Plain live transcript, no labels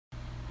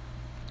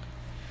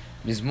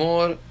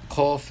Mizmor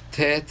Chof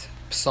Tet,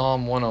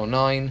 Psalm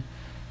 109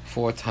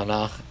 for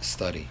Tanakh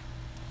study.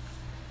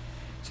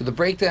 So the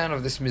breakdown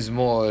of this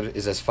Mizmor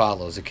is as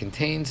follows. It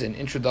contains an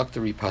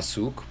introductory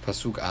pasuk,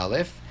 pasuk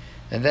Aleph,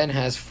 and then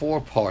has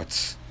 4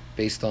 parts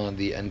based on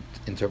the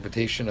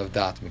interpretation of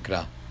Dat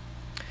Mikra.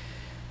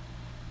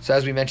 So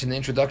as we mentioned, the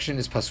introduction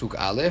is pasuk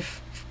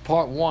Aleph.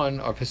 Part 1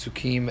 are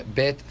pasukim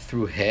Bet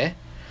through He,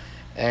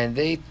 and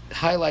they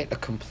highlight a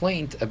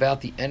complaint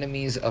about the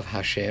enemies of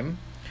Hashem,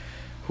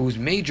 whose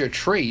major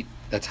trait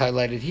that's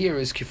highlighted here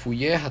is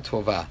kifuyeh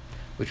hatova,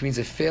 which means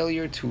a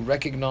failure to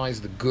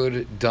recognize the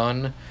good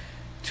done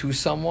to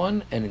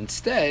someone and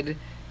instead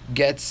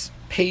gets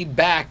paid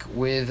back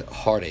with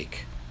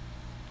heartache.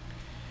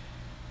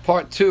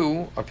 Part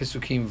 2 are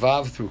Pesukim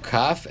Vav through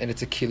Kaf, and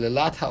it's a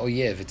Kilelat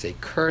HaOyev, it's a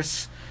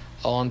curse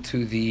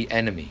onto the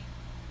enemy.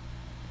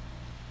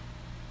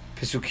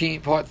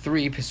 Part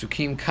 3,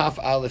 Pesukim Kaf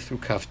Aleph through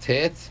Kaf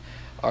Tet,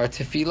 are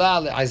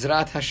Tefillah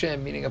le'azrat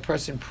Hashem, meaning a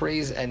person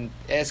prays and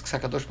asks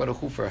HaKadosh Baruch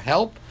Hu for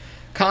help,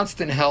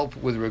 constant help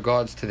with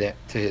regards to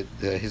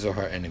his or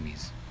her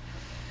enemies.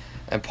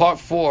 And part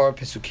 4,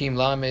 Pesukim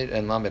Lamed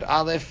and Lamed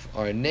Aleph,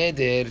 are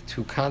neder,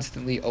 to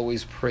constantly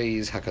always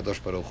praise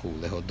HaKadosh Baruch Hu,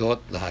 lehodot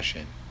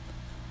LaHashem.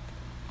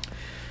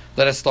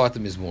 Let us start the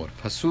Mizmor.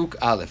 Pasuk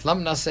Aleph.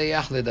 Lam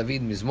naseyach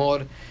leDavid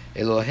Mizmor,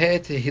 Elohei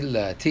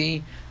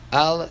tehillati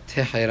al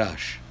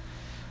teherash.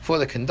 For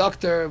the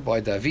conductor, by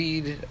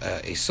David,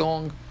 a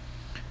song.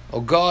 O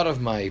God of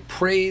my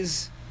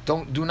praise,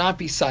 do not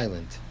be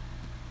silent.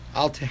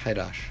 Al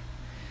teherash.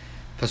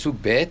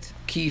 Pasuk Bet.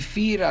 Ki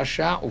fi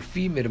rasha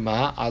ufi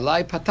mirma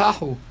alai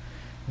patahu,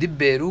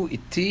 dibberu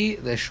iti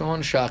leshon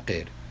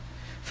shaqir.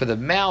 For the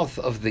mouth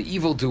of the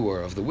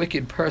evildoer, of the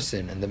wicked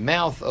person, and the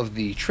mouth of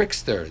the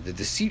trickster, the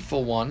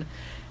deceitful one,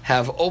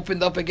 have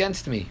opened up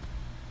against me.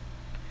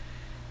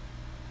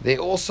 They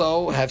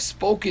also have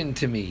spoken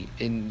to me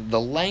in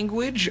the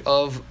language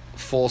of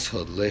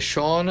falsehood.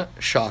 Leshon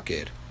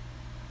shakir.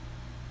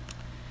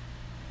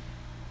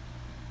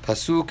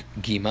 Pasuk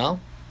Gimal.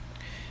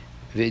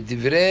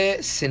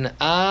 V'divrei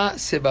sin'a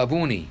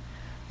sebabuni,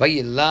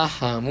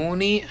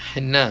 vayilahamuni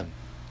hinam.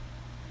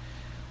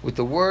 With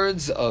the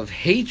words of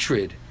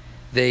hatred,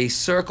 they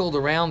circled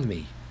around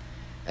me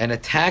and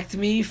attacked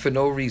me for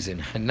no reason.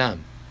 Hanam.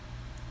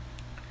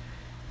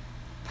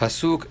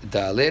 Pasuk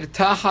Daler.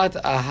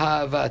 Tahat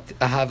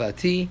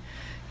ahavati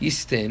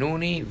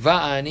yistenuni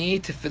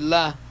va'ani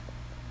tefillah.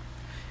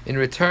 In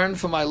return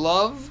for my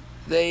love,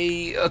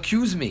 they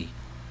accuse me.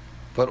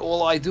 But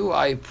all I do,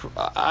 I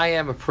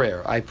am a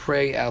prayer. I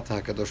pray out to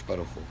HaKadosh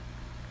Baruch Hu.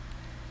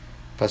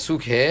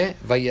 Pasuk He.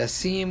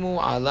 Vayasimu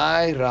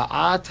alai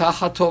ra'a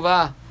tahat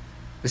tova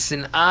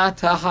v'sin'a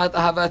tahat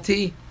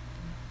ahavati.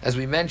 As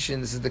we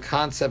mentioned, this is the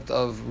concept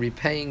of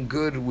repaying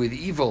good with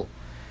evil.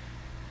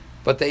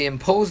 But they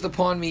imposed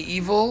upon me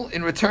evil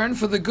in return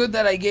for the good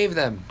that I gave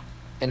them,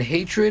 and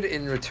hatred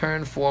in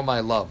return for my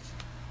love.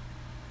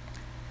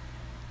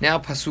 Now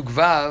Pasuk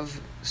Vav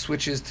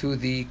switches to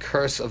the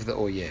curse of the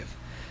Oyev.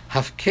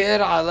 Hafker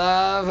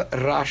alav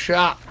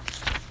rasha,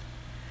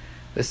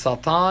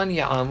 v'satan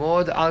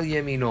ya'amod al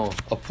yemino.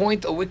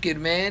 Appoint a wicked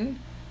man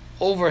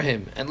over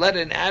him, and let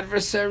an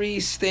adversary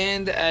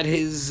stand at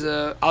his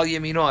al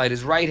yemino, at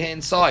his right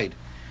hand side.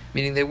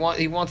 Meaning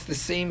he wants the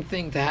same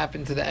thing to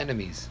happen to the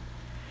enemies.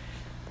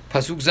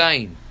 Pasuk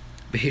Zayin.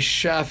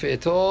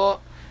 B'hishafeto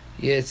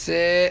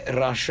yetze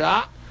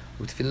rasha,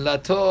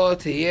 u'tfilato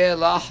teyeh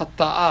la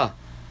hata'a.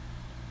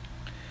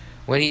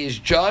 When he is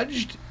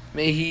judged,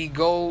 may he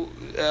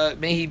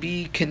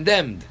be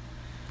condemned,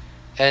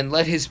 and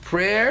let his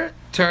prayer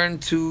turn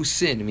to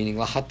sin, meaning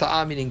la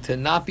hata'a, meaning to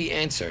not be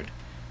answered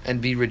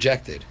and be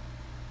rejected.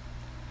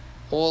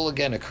 All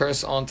again a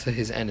curse onto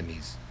his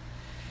enemies.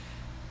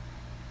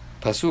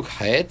 Pasuk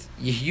Het.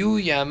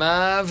 Yihyu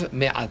yamav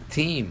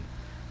me'atim,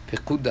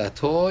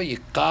 pekudato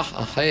yikach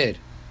acher.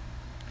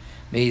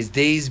 May his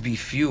days be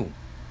few,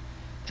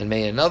 and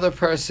may another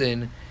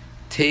person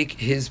take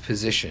his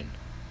position.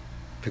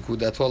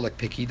 Pekudato, like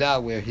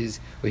Pekida, where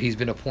he's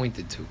been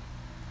appointed to.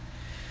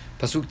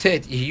 Pasuk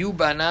Tet. Yihyu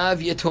banav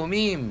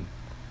yetomim,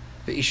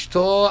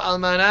 ve'ishto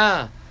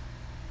almana.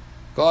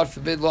 God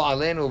forbid, lo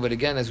alenu, but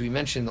again, as we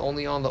mentioned,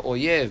 only on the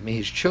Oyev. May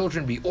his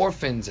children be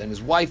orphans and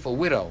his wife a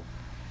widow.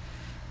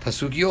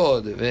 Pasuk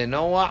Yod.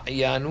 Ve'noa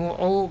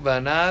yanu'u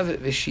banav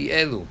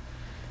v'shi'elu,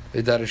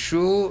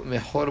 v'darshu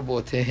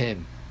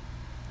mechorbotehem.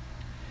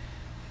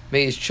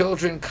 May his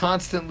children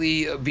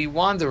constantly be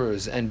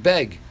wanderers and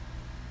beg,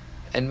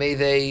 and may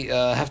they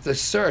have to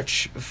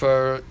search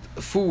for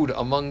food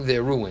among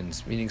their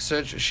ruins. Meaning,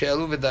 search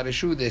she'elu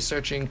v'darshu. They're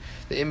searching.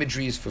 The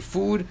imagery is for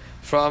food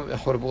from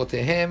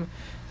mechorbotehem.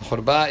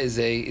 Chorba is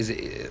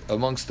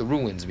amongst the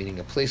ruins, meaning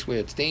a place where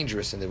it's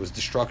dangerous and there was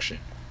destruction.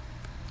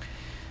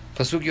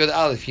 Pasuk Yod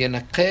Aleph.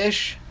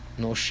 Yenakesh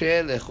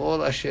noshe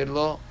lechol asher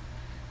lo,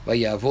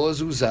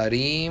 vayavozu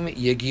zarim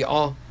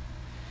yegi'o.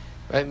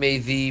 Right? May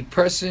the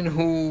person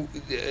who,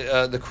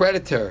 the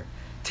creditor,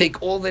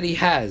 take all that he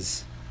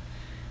has,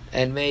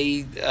 and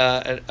may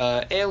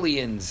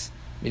aliens,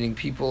 meaning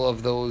people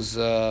of those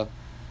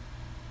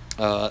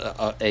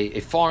a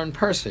foreign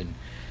person,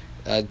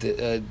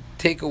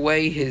 take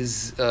away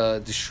his,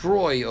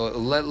 destroy, or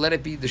let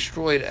it be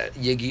destroyed,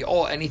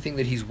 yegi'o, anything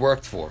that he's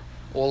worked for,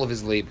 all of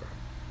his labor.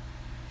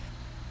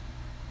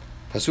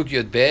 Pasuk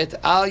Yod Bet,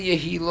 Al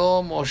yehi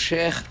lo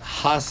moshech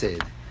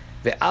hased,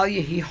 ve'al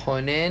yehi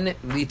honen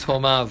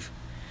litomav.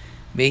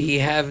 May he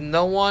have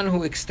no one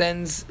who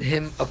extends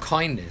him a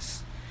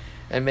kindness,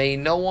 and may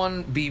no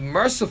one be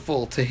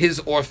merciful to his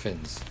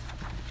orphans.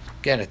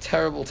 Again, a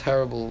terrible,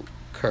 terrible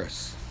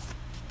curse.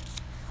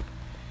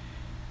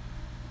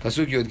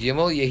 Pasuk Yod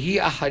Gimel, Yehi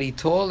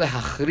acharito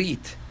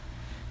lehachrit,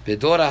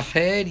 bedor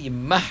acher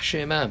yimach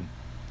shemam.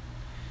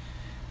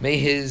 May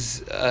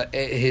his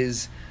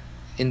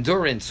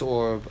endurance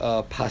or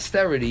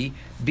posterity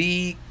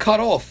be cut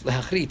off,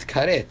 lehachrit,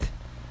 karet.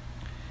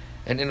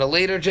 And in a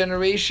later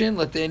generation,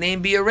 let their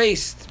name be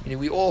erased. Meaning,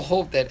 we all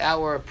hope that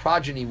our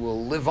progeny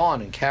will live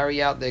on and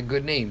carry out their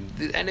good name.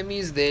 The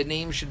enemies, their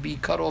name should be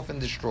cut off and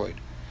destroyed.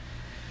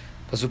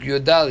 Pasuk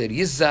Yod Dalet,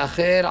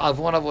 Yizacher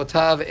avon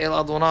avotav el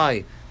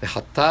Adonai,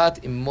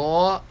 vechatat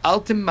imo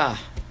al timmah.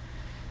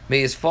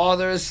 May his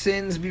father's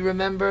sins be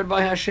remembered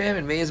by Hashem,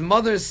 and may his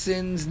mother's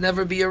sins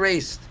never be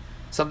erased.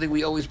 Something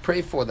we always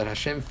pray for, that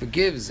Hashem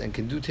forgives and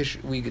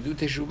we can do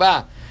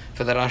teshuvah.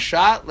 For the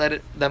rasha,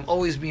 let them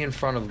always be in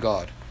front of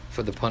God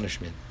for the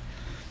punishment.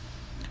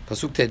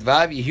 Pasuk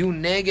Tedvav, Yehu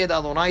neged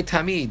Adonai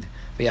tamid,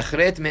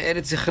 v'yachret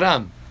me'eretz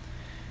zichram.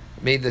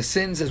 May the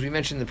sins, as we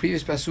mentioned in the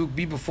previous pasuk,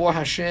 be before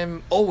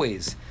Hashem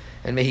always,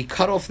 and may He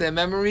cut off their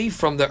memory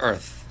from the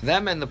earth,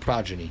 them and the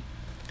progeny.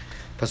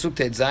 Pasuk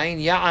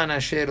Tetzayin, Ya'an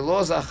asher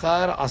lo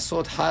zachar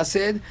asot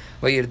hased,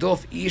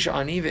 v'yirdof ish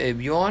ani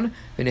ve'ebyon,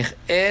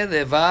 v'nech'e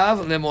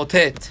levav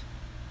lemotet.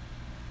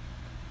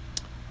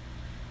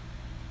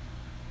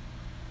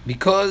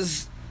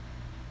 Because,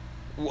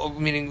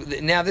 meaning,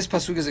 now this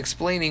pasuk is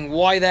explaining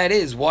why that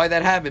is, why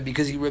that happened,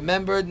 because he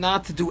remembered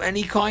not to do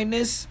any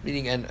kindness,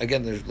 meaning, and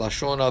again, there's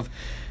lashon of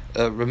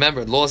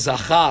remembered, lo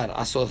zachar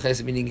asot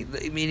chesed,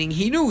 meaning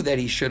he knew that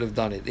he should have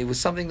done it. It was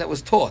something that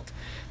was taught,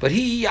 but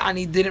he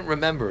didn't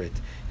remember it.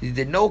 He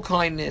did no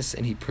kindness,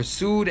 and he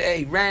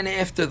ran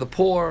after the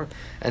poor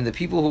and the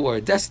people who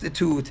are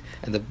destitute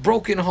and the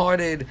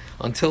brokenhearted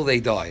until they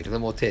died.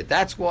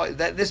 That's why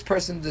this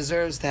person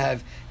deserves to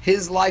have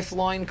his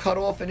lifeline cut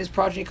off and his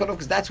progeny cut off,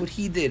 because that's what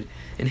he did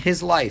in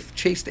his life,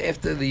 chased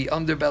after the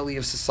underbelly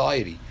of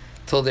society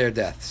till their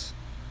deaths.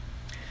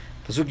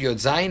 Pasuk Yod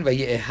Zayin,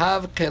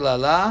 Vayehav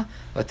kelala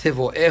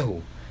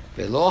vatevoehu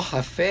velo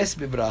hafes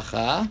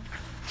bibracha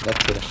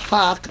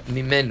vatirhak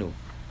mimenu.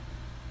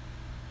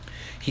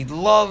 He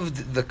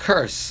loved the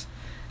curse,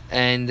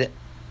 and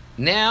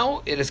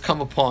now it has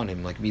come upon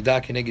him, like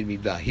midah keneged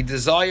midah. He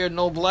desired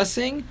no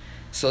blessing,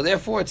 so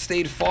therefore it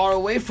stayed far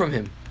away from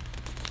him.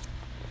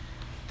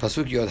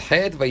 Pasuk Yod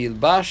Het,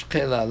 Vayilbash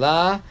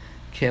kelala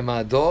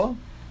kemado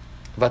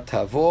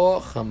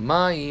vatavo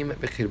chamayim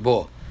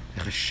bechirbo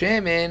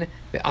v'chashemen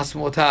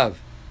be'asmotav.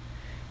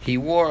 He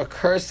wore a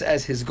curse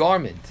as his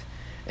garment,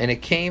 and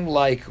it came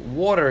like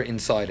water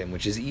inside him,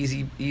 which is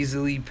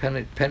easily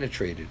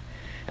penetrated,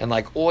 and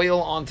like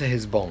oil onto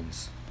his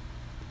bones.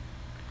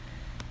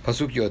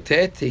 Pasuk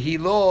Yotet,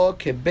 Tehilo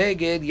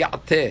kebeged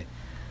ya'teh,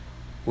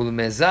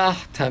 ulmezah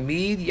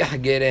tamid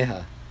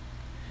yahgereha.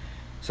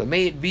 So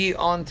may it be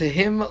unto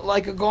him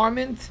like a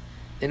garment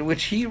in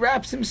which he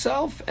wraps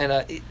himself, and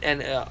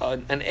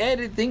an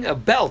added thing, a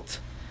belt,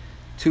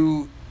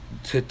 to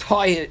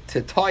tie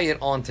it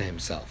onto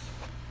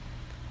himself.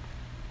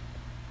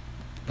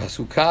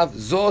 Pasukav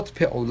zot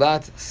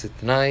pe'ulat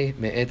sitnai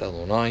me'et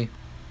Adonai.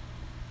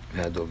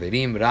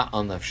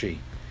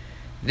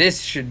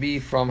 This should be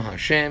from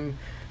Hashem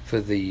for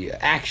the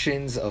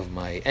actions of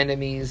my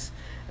enemies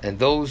and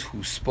those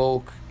who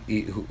spoke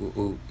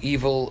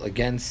evil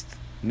against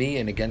me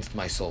and against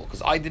my soul,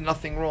 because I did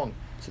nothing wrong.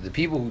 So the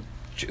people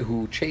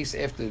who chase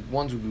after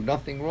ones who do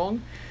nothing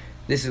wrong,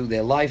 this is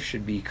their life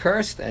should be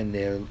cursed and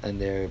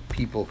their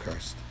people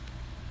cursed.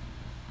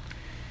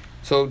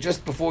 So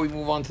just before we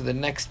move on to the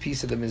next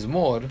piece of the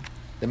Mizmor,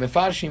 the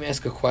Mefarshim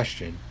ask a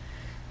question,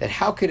 that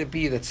how could it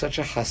be that such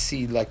a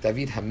Hasid like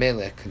David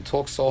HaMelech can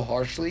talk so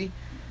harshly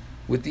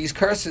with these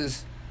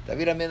curses?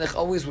 David HaMelech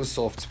always was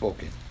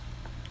soft-spoken.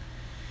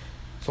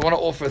 So I want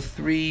to offer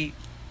three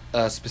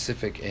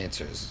specific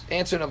answers.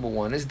 Answer number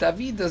one is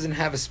David doesn't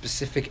have a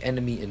specific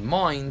enemy in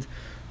mind.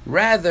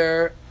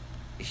 Rather,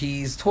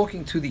 he's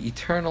talking to the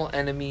eternal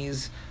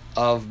enemies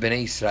of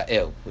Bnei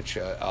Israel, which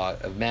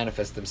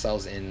manifest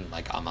themselves in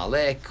like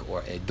Amalek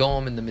or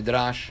Edom in the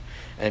Midrash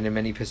and in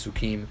many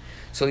Pesukim.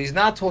 So he's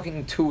not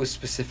talking to a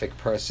specific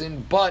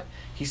person, but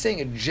he's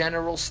saying a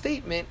general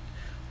statement,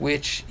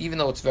 which, even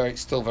though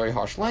it's still very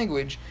harsh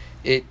language,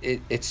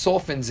 it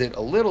softens it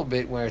a little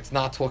bit where it's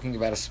not talking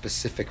about a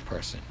specific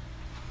person.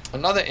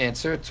 Another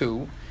answer,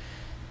 too,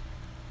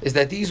 is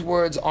that these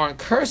words aren't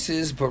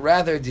curses, but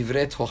rather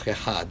divrei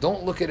tochecha.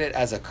 Don't look at it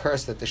as a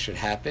curse that this should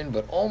happen,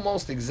 but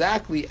almost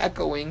exactly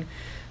echoing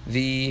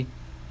the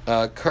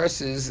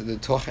curses, the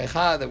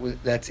tochecha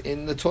that's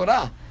in the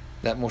Torah,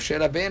 that Moshe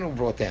Rabbeinu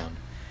brought down.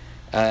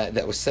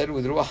 that was said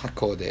with Ruach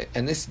HaKodesh,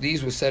 and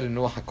these were said in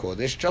Ruach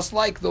HaKodesh, just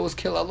like those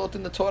kilalot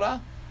in the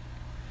Torah.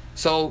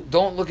 So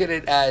don't look at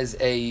it as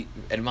a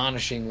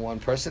admonishing one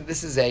person.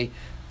 This is a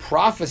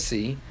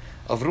prophecy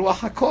of Ruach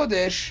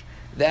HaKodesh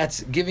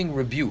that's giving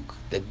rebuke,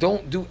 that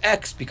don't do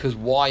X because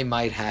Y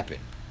might happen.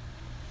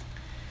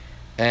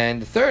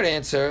 And the third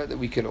answer that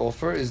we could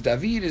offer is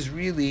David is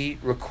really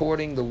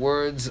recording the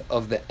words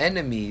of the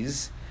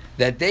enemies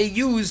that they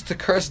used to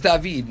curse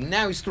David. And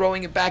now he's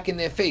throwing it back in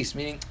their face,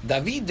 meaning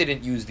David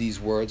didn't use these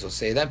words or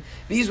say them.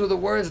 These were the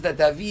words that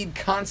David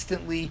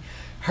constantly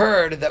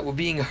heard that were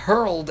being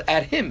hurled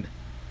at him.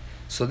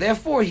 So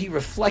therefore he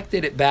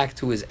reflected it back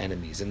to his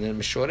enemies. And then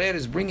Meshorer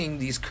is bringing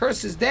these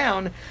curses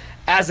down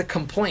as a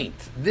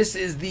complaint. This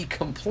is the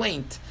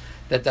complaint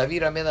that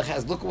David HaMelech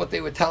has. Look at what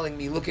they were telling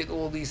me. Look at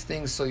all these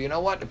things. So you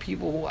know what? The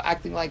people who are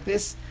acting like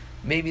this,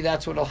 maybe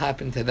that's what will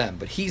happen to them.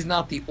 But he's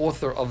not the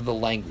author of the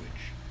language.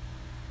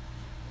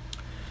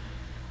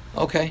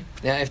 Okay,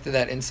 now after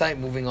that insight,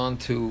 moving on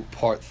to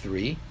part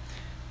 3.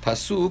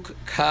 Pasuk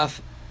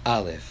Kaf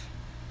Aleph.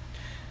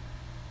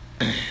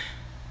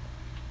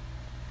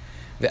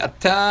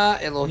 Ve'ata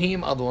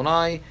Elohim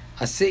Adonai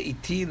ase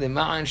iti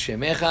lema'an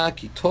shemecha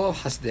ki tov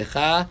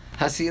hasdecha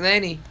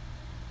hasileni.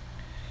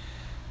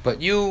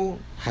 But you,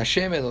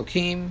 Hashem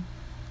Elohim,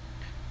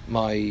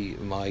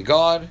 my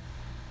God,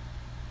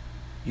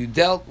 you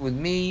dealt with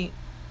me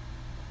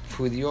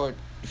for your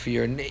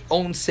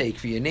own sake,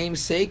 for your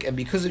name's sake, and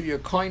because of your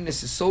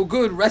kindness is so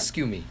good,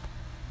 rescue me.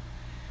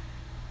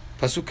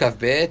 Pasuk Kaf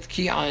Bet,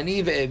 Ki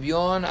ani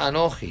ve'ebyon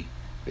anochi,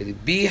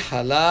 ve'libi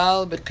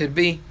halal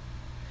be'kirbi,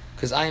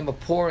 because I am a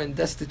poor and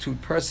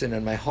destitute person,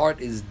 and my heart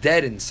is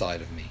dead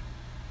inside of me.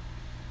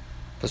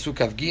 Pasuk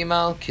Kaf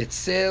Gimal,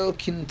 Ketzel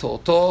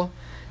kintoto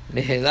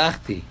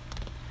nehelachti,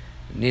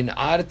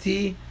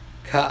 nin'arti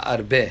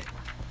ka'arbe.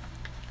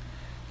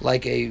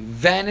 Like a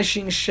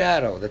vanishing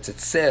shadow, that's a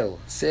sail,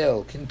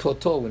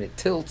 kintoto, when it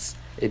tilts,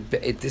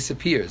 it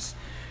disappears.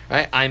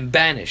 Right? I'm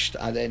banished,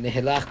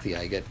 nehelachti,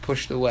 I get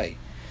pushed away.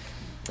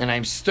 And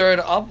I'm stirred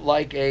up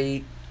like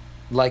a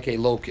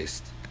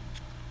locust.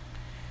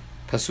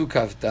 Pasuk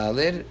Kaf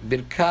Daled,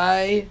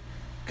 Birkai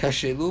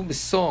kashelu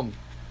misom,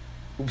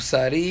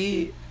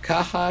 ubsari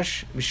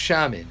kahash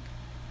mishamin.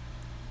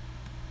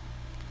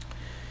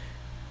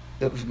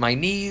 My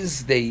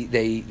knees,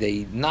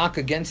 they knock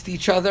against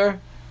each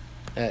other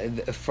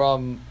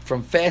from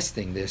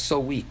fasting. They're so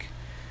weak,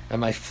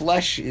 and my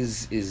flesh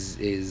is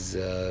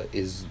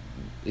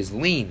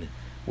lean,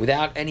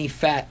 without any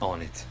fat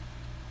on it.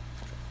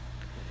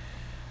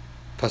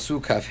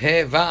 Pasuk Kaf He,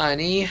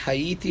 Va'ani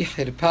hayiti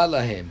chirpa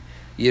lahem,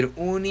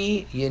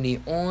 yir'uni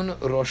yeni'on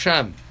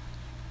rosham.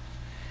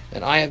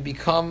 And I have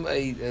become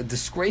a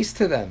disgrace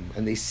to them,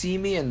 and they see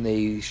me and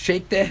they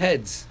shake their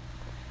heads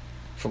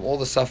from all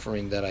the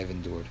suffering that I've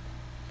endured.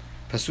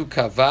 Pasuk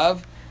Kaf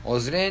Vav,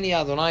 Ozreni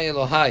Adonai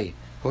Elohai,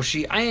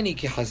 Hoshi'ani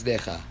ki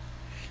hasdecha.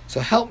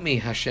 So help me,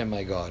 Hashem,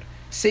 my God.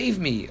 Save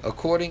me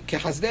according ki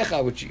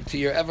hasdecha, to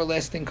your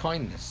everlasting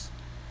kindness.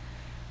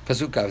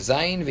 Pasuk Kaf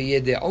Zayin,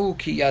 V'yede'u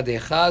ki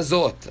yadecha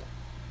zot,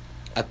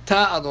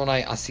 Ata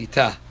Adonai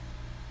asita.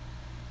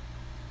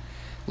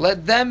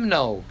 Let them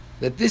know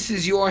that this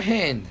is your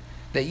hand,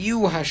 that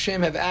you,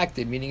 Hashem, have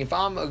acted. Meaning, if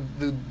I'm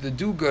the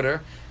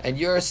do-gooder and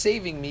you're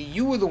saving me,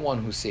 you were the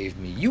one who saved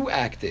me. You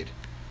acted.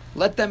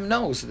 Let them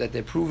know so that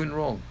they're proven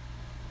wrong.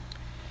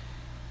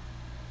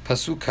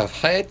 Pasuk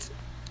Kaf Het,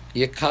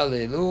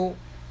 Yekalelu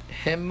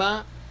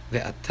hema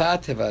ve'ata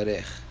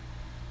tevarech,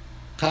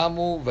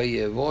 Kamu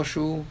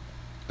vayevoshu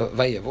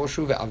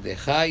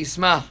ve'avdecha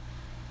yismach.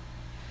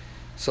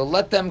 So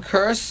let them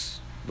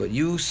curse, but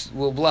you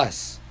will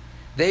bless.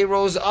 They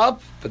rose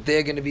up, but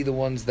they're going to be the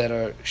ones that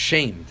are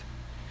shamed.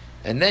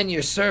 And then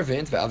your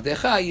servant,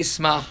 ve'avdecha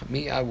yismach,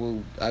 me, I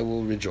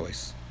will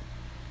rejoice.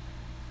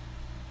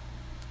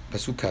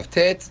 Pasuk Kaf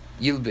Tet,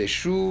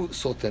 Yilbeshu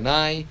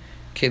sotenai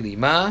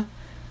kelima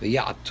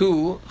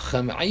ve'ya'atu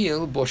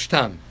cham'il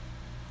boshtam.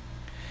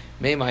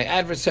 May my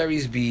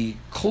adversaries be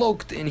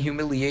cloaked in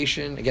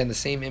humiliation. Again, the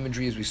same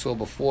imagery as we saw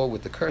before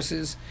with the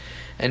curses.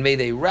 And may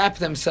they wrap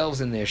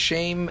themselves in their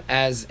shame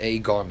as a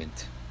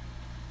garment.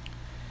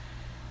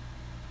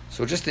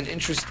 So just an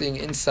interesting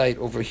insight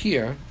over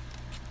here.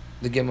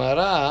 The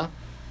Gemara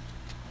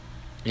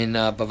in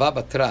Bava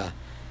Batra,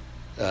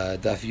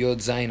 Daf Yod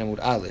Zayin Amud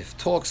Aleph,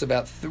 talks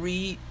about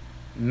 3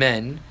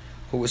 men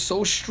who were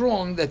so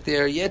strong that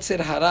their Yetzer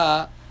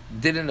Hara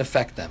didn't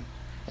affect them.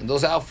 And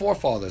those are our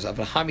forefathers,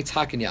 Abraham,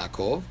 Yitzhak, and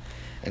Yaakov.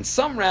 And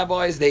some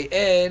rabbis, they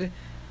add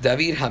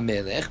David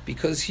HaMelech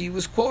because he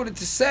was quoted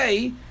to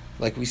say,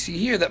 like we see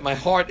here, that my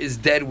heart is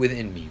dead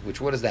within me.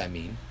 Which, what does that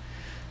mean?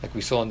 Like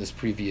we saw in this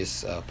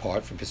previous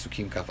part from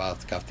Pesukim Kaf Aleph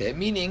to Kaf Teh,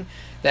 meaning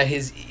that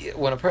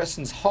when a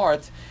person's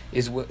heart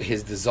is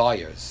his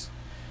desires.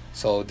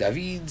 So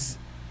David's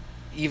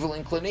evil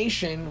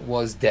inclination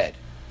was dead.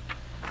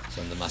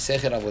 So in the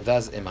Masechet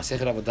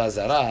Avodah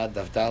Zarah,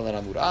 Daf Dal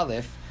Amud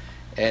Aleph,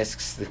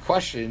 asks the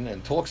question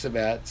and talks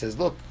about, says,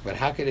 look, but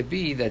how could it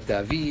be that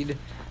David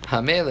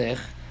HaMelech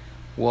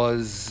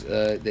was,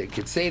 they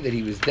could say that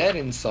he was dead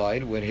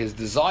inside when his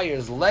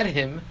desires led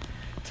him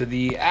to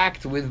the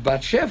act with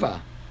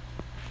Bathsheba.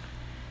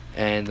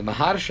 And the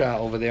Maharsha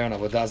over there on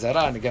Avodah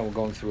Zarah, and again we're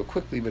going through it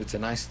quickly, but it's a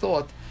nice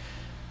thought,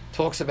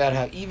 talks about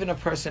how even a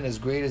person as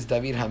great as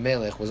David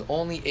HaMelech was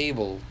only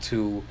able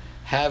to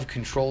have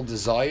controlled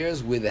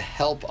desires with the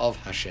help of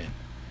Hashem.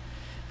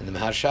 And the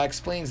Maharsha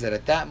explains that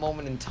at that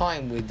moment in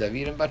time with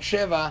David and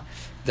Bathsheba,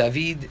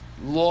 David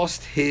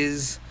lost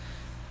his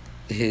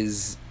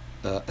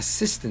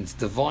assistance,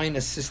 divine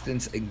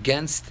assistance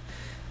against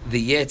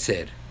the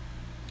Yetzer.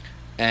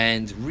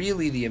 And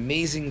really the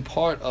amazing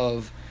part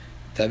of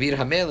David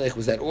HaMelech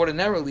was that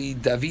ordinarily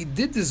David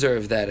did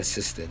deserve that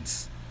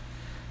assistance.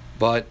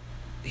 But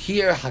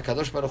here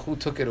HaKadosh Baruch Hu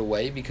took it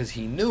away because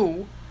he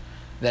knew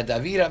that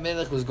David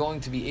HaMelech was going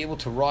to be able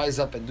to rise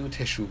up and do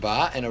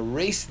Teshuvah and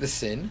erase the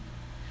sin.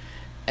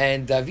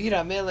 And David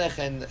HaMelech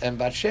and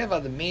Bathsheba,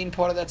 the main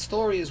part of that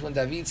story is when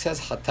David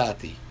says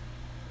Hatati.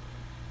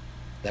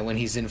 That when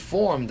he's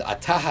informed,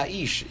 Atah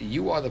ha'ish,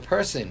 you are the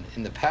person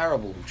in the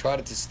parable who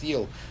tried to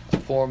steal a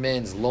poor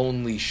man's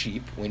lonely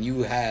sheep when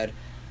you had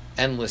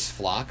endless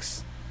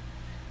flocks.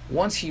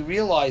 Once he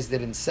realized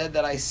it and said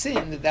that I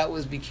sinned,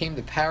 that became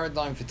the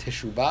paradigm for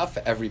Teshuvah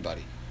for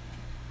everybody.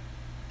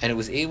 And it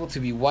was able to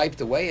be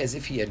wiped away as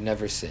if he had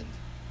never sinned.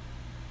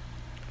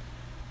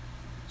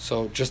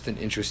 So just an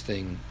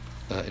interesting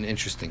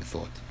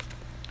thought.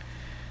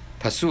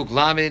 Pasuk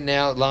Lamed,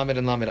 now Lamed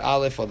and Lamed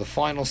Aleph are the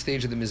final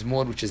stage of the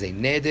Mizmor, which is a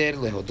neder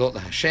lehodot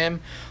laHashem.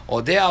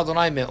 Odeh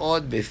Adonai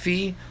me'od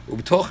befi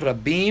ubtoch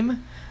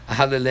rabim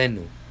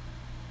ahalelenu.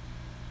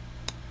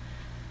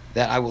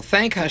 That I will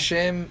thank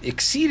Hashem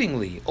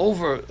exceedingly,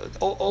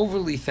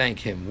 overly thank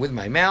Him with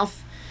my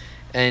mouth,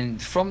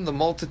 and from the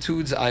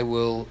multitudes I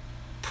will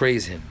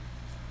praise Him.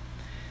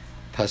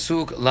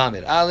 Pasuk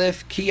Lamed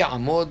Aleph Ki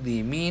ya'amod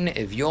liyamin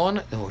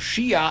evyon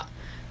lehoshia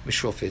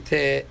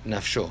mishofetei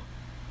nafsho.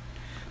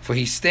 For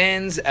he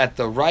stands at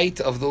the right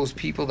of those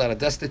people that are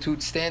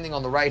destitute. Standing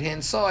on the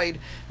right-hand side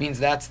means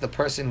that's the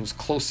person who's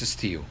closest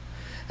to you.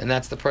 And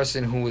that's the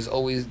person who is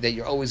that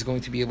you're always going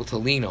to be able to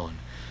lean on.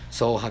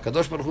 So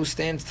HaKadosh Baruch Hu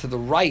stands to the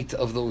right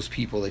of those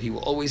people, that he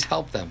will always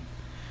help them.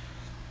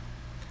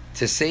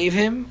 To save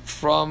him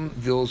from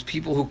those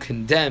people who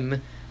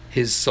condemn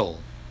his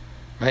soul.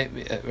 Right?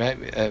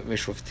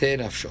 Mishofetei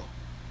nafsho.